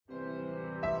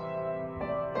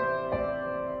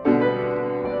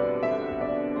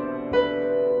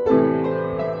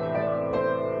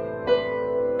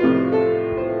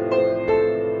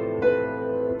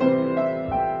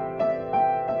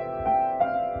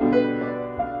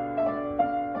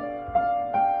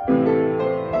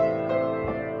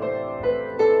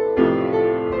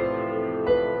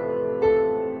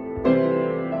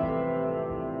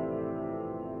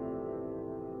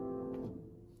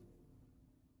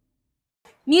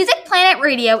Music Planet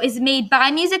Radio is made by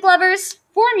music lovers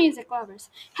for music lovers.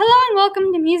 Hello and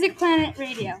welcome to Music Planet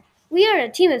Radio. We are a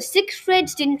team of 6th grade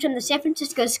students from the San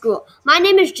Francisco school. My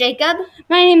name is Jacob.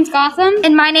 My name is Gotham.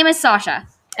 And my name is Sasha.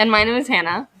 And my name is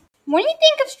Hannah. When you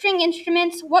think of string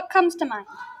instruments, what comes to mind?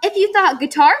 If you thought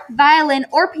guitar, violin,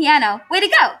 or piano, way to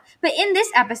go! But in this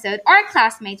episode, our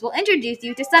classmates will introduce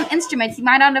you to some instruments you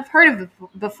might not have heard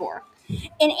of before.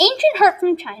 An ancient harp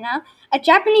from China, a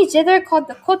Japanese zither called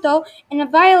the koto, and a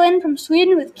violin from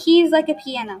Sweden with keys like a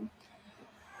piano.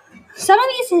 Some of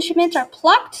these instruments are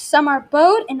plucked, some are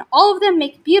bowed, and all of them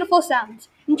make beautiful sounds.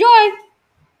 Enjoy!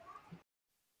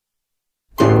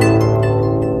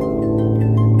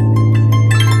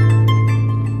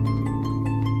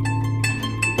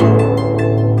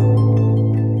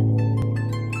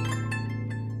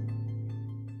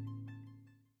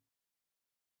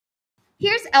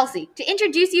 Here's Elsie to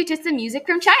introduce you to some music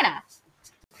from China.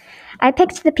 I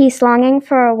picked the piece Longing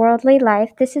for a Worldly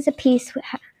Life. This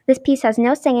piece has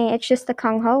no singing, it's just the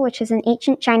kongho, which is an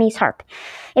ancient Chinese harp.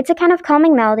 It's a kind of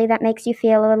calming melody that makes you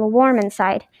feel a little warm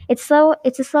inside. It's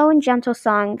a slow and gentle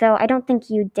song, though I don't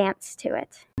think you dance to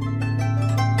it.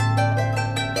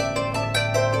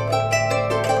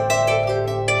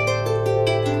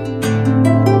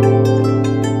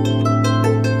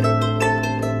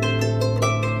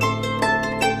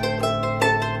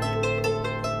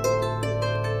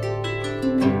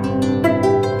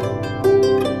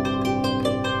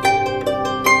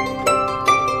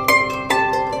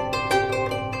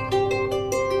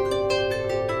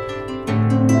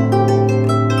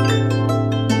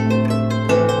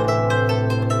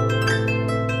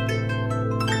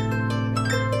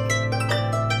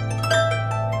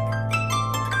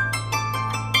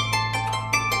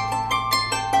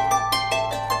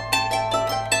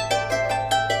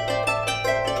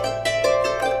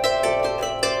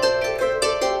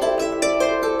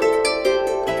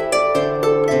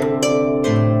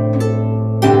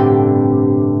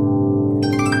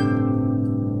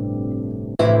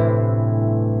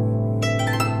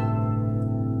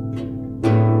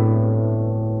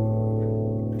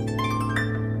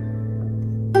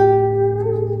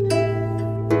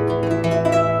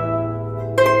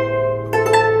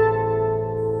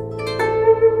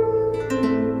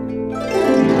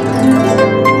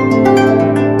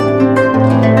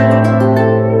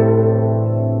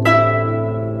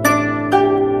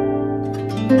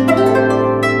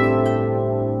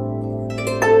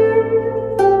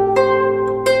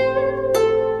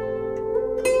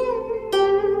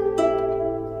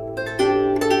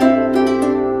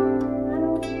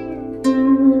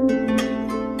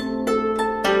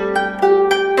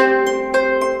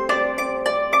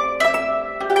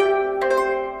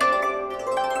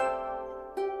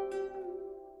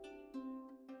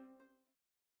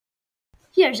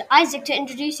 Here's Isaac to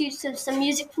introduce you to some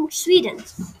music from Sweden.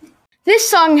 This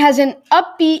song has an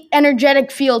upbeat,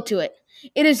 energetic feel to it.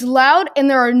 It is loud and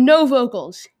there are no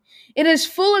vocals. It is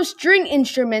full of string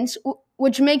instruments,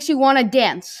 which makes you want to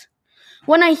dance.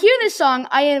 When I hear this song,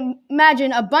 I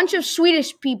imagine a bunch of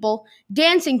Swedish people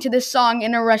dancing to this song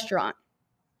in a restaurant.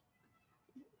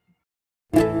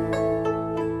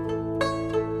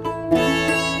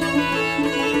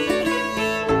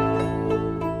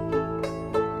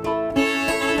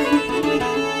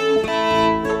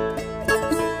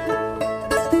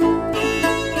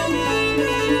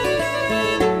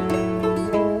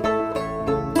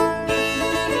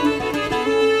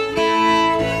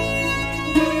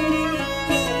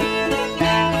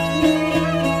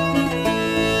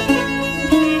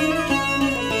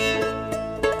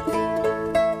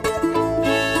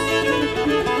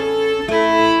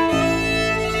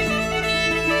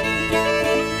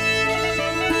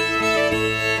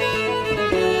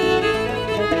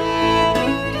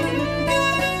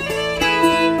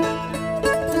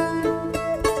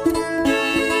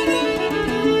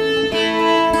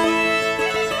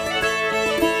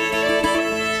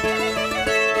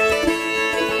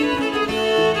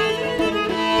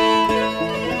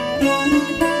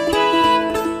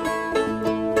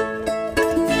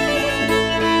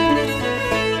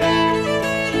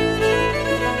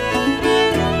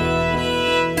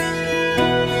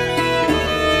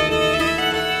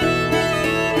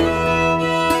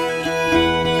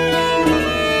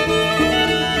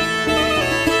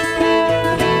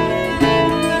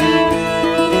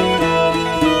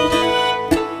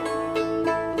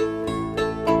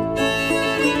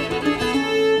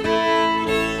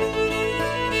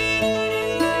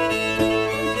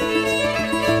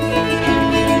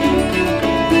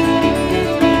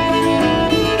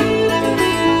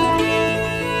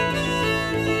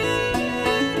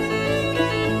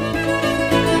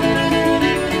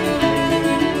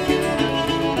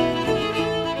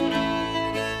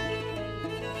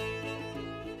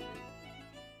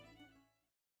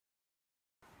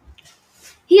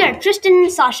 Tristan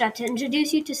and Sasha to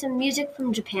introduce you to some music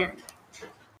from Japan.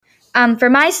 For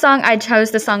my song, I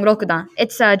chose the song Rokudan.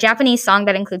 It's a Japanese song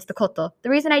that includes the koto. The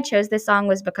reason I chose this song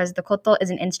was because the koto is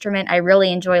an instrument I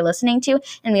really enjoy listening to,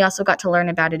 and we also got to learn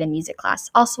about it in music class.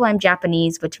 Also, I'm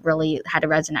Japanese, which really had a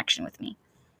resonance with me.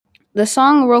 The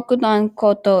song Rokudan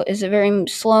Koto is a very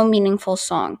slow, meaningful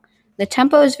song. The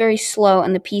tempo is very slow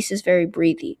and the piece is very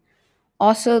breathy.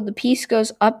 Also, the piece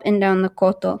goes up and down the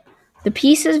koto. The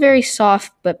piece is very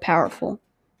soft but powerful.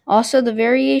 Also, the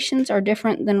variations are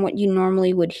different than what you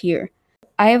normally would hear.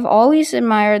 I have always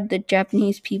admired the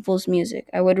Japanese people's music.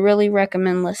 I would really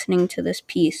recommend listening to this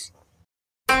piece.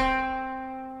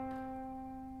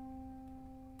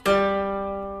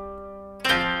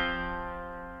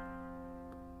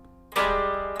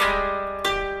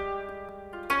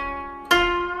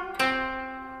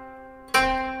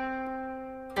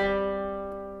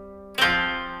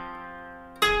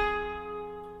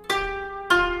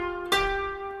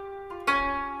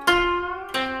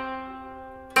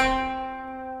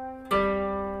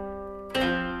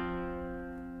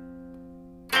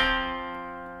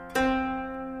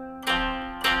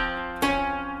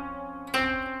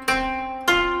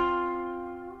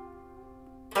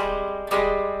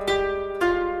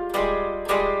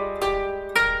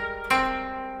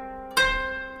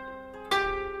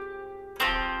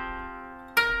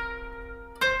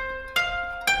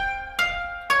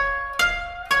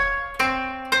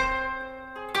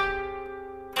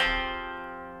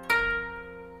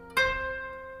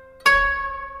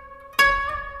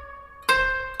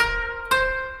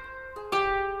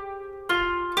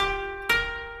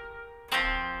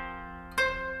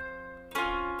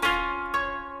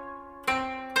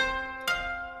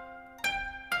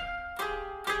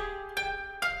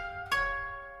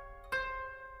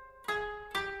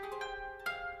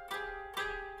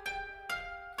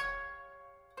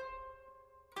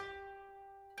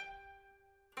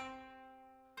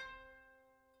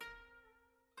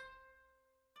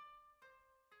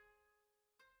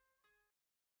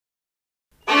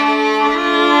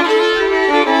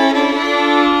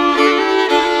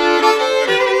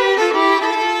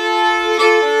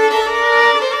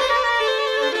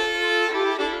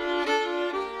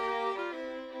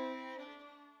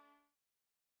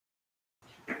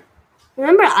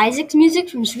 Remember Isaac's music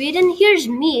from Sweden? Here's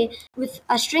me with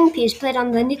a string piece played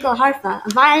on the nyckelharpa, a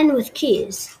violin with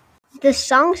keys. This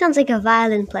song sounds like a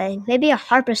violin playing, maybe a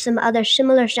harp or some other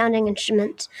similar sounding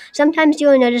instruments. Sometimes you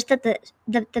will notice that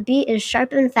the beat is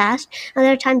sharp and fast, and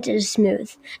other times it is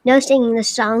smooth. No singing this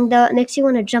song, though it makes you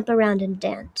want to jump around and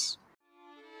dance.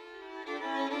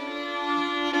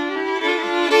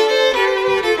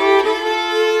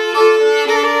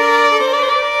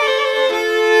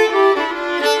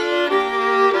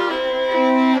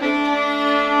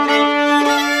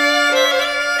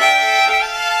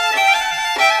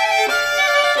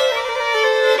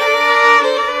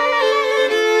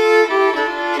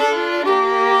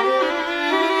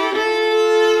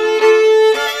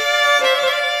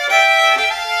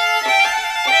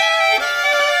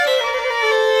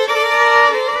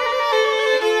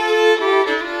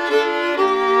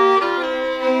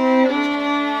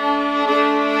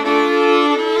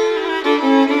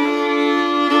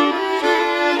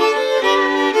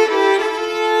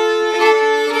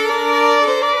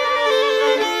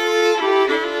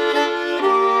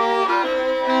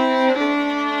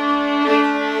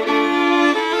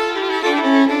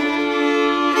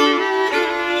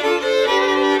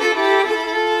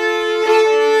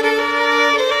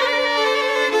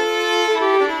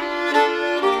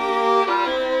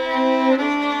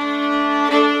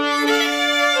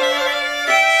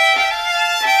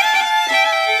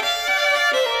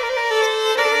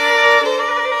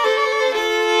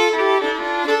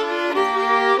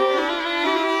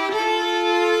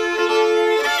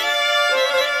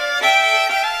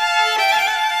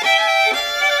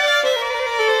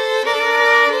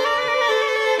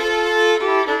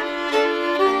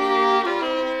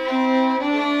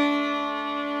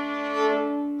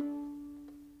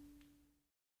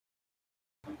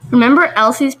 Remember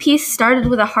Elsie's piece started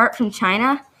with a harp from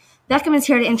China? Beckham is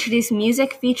here to introduce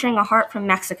music featuring a harp from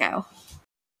Mexico.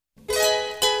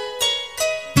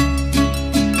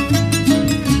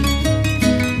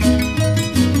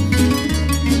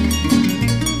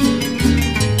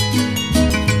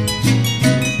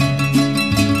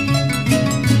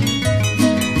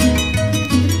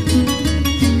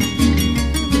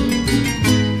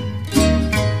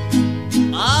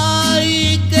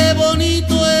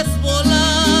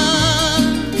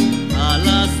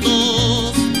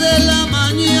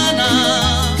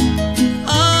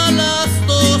 A las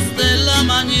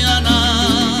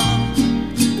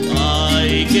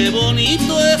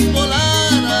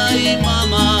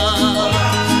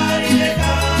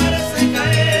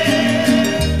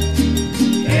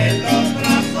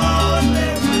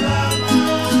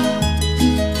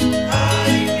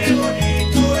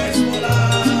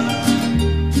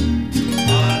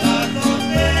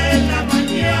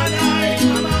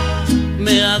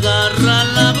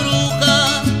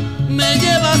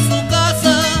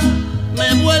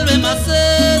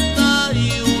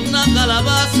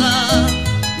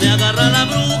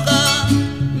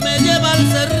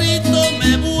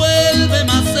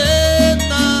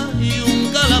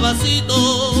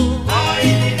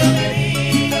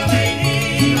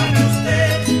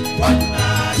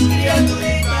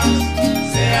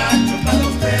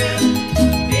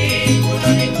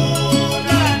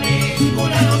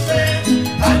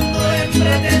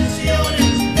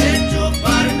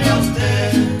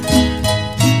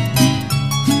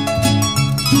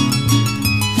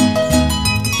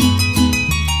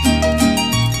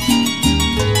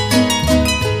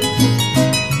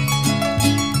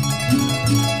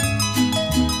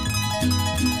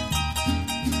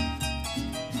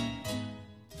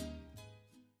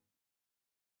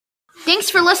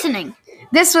listening.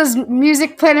 This was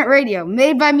Music Planet Radio,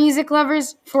 made by music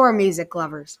lovers for music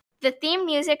lovers. The theme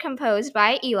music composed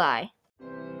by Eli.